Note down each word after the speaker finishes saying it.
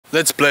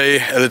Let's play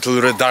a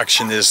little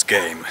reductionist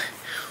game.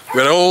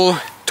 We're all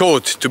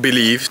taught to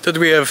believe that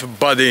we have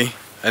body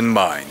and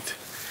mind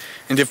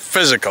in the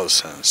physical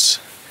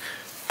sense,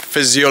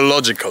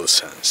 physiological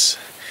sense,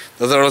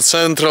 that our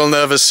central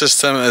nervous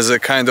system is a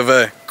kind of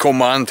a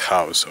command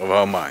house of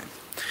our mind.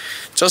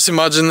 Just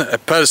imagine a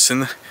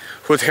person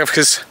who would have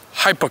his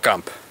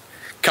hippocamp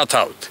cut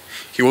out.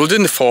 He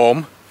wouldn't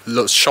form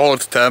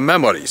short-term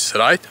memories,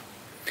 right?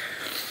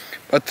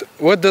 But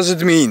what does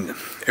it mean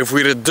if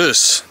we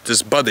reduce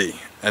this body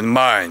and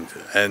mind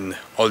and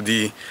all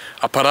the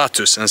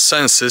apparatus and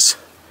senses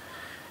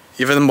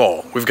even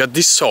more? We've got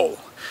the soul.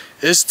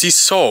 Is the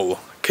soul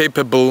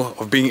capable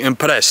of being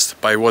impressed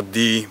by what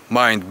the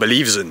mind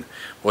believes in,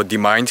 what the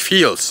mind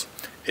feels?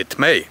 It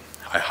may,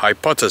 a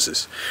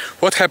hypothesis.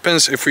 What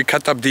happens if we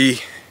cut up the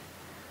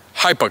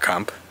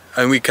hippocamp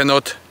and we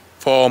cannot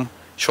form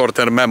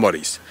short-term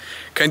memories?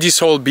 Can the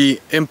soul be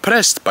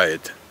impressed by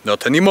it?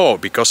 Not anymore,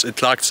 because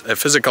it lacks a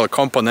physical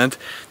component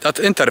that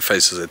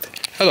interfaces it.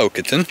 Hello,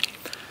 kitten.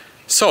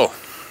 So,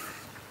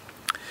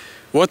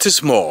 what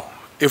is more,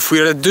 if we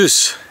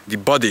reduce the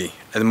body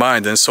and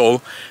mind and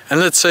soul, and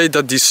let's say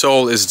that the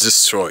soul is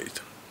destroyed,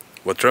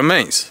 what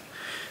remains?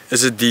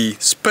 Is it the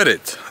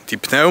spirit, the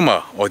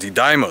Pneuma, or the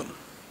Daimon?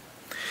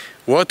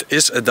 What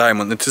is a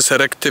daimon? It is a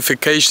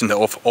rectification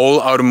of all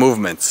our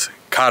movements,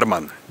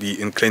 karma,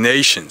 the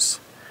inclinations,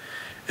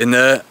 in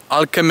an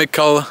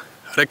alchemical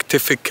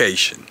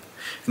rectification,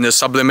 in the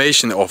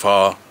sublimation of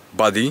our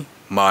body,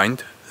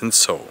 mind and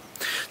soul.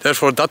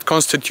 Therefore that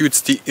constitutes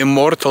the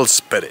immortal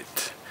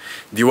spirit,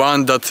 the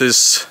one that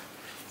is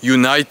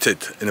united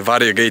in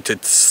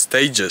variegated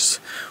stages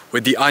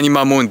with the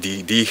anima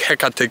mundi, the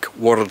hecatic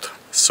world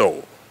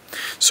soul.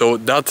 So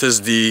that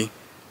is the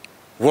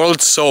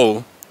world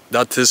soul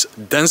that is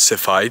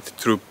densified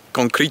through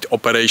concrete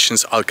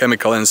operations,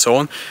 alchemical and so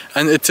on,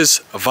 and it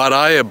is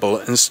variable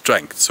in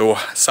strength. So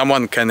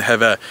someone can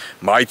have a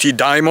mighty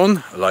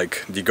daimon,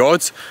 like the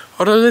gods,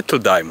 or a little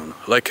daimon,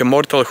 like a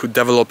mortal who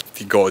developed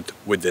the god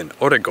within,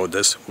 or a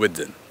goddess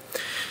within.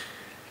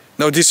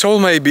 Now the soul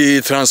may be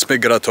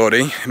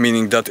transmigratory,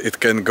 meaning that it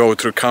can go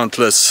through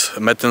countless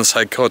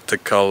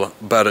metempsychotical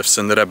births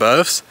and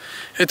rebirths.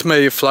 It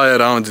may fly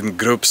around in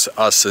groups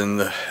as in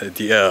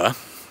the air.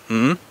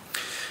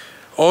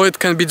 Or it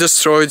can be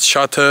destroyed,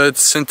 shattered,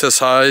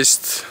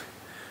 synthesized,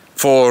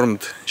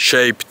 formed,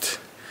 shaped,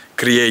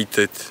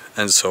 created,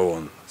 and so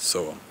on.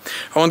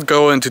 I won't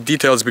go into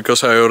details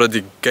because I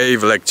already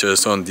gave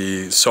lectures on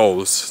the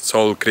souls,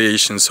 soul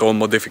creation, soul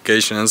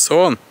modification, and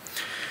so on.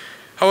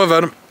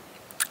 However,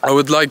 I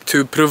would like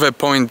to prove a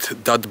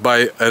point that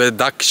by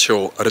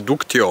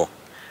reductio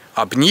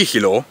ab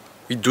nihilo,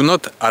 we do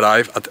not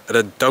arrive at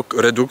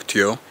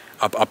reductio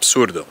ab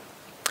absurdo.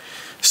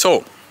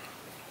 So,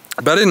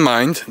 bear in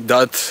mind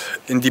that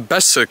in the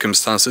best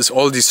circumstances,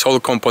 all the soul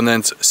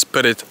components,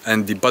 spirit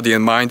and the body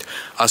and mind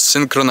are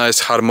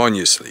synchronized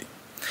harmoniously.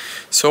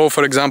 So,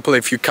 for example,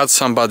 if you cut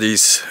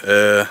somebody's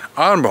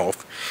arm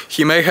off,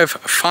 he may have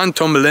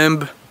phantom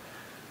limb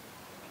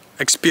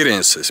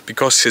experiences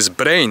because his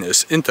brain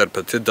is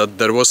interpreted that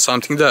there was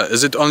something there.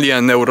 Is it only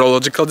a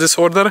neurological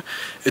disorder?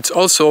 It's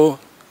also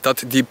that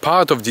the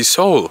part of the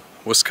soul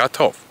was cut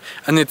off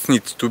and it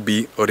needs to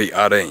be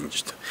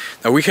rearranged.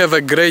 Now we have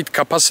a great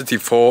capacity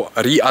for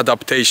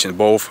readaptation,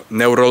 both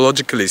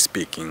neurologically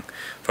speaking.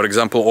 For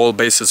example, all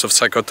basis of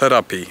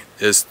psychotherapy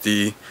is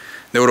the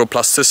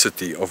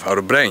neuroplasticity of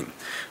our brain,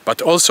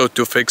 but also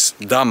to fix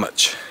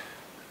damage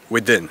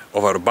within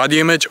of our body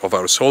image, of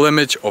our soul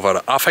image, of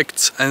our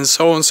affects, and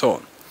so on, so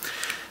on.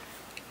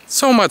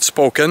 So much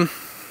spoken.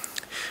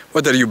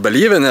 Whether you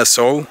believe in a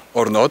soul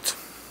or not,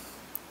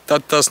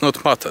 that does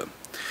not matter.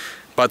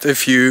 But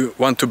if you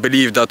want to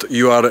believe that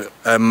you are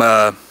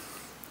a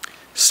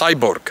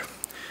cyborg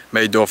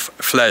made of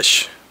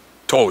flesh,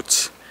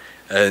 thoughts,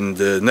 and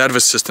the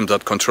nervous system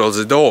that controls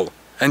it all,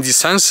 and the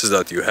senses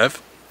that you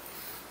have,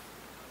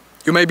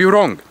 you may be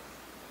wrong.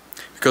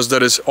 Because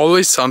there is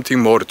always something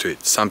more to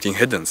it, something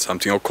hidden,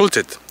 something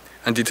occulted,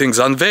 and the things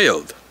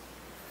unveiled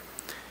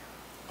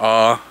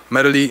are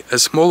merely a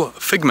small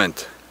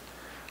figment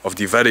of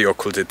the very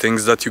occulted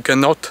things that you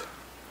cannot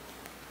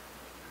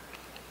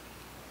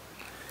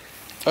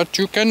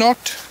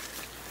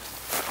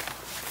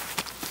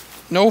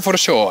know for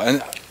sure.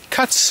 And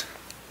cats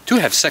do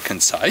have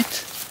second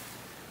sight.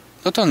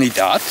 Not only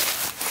that,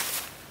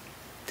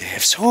 they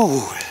have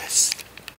souls.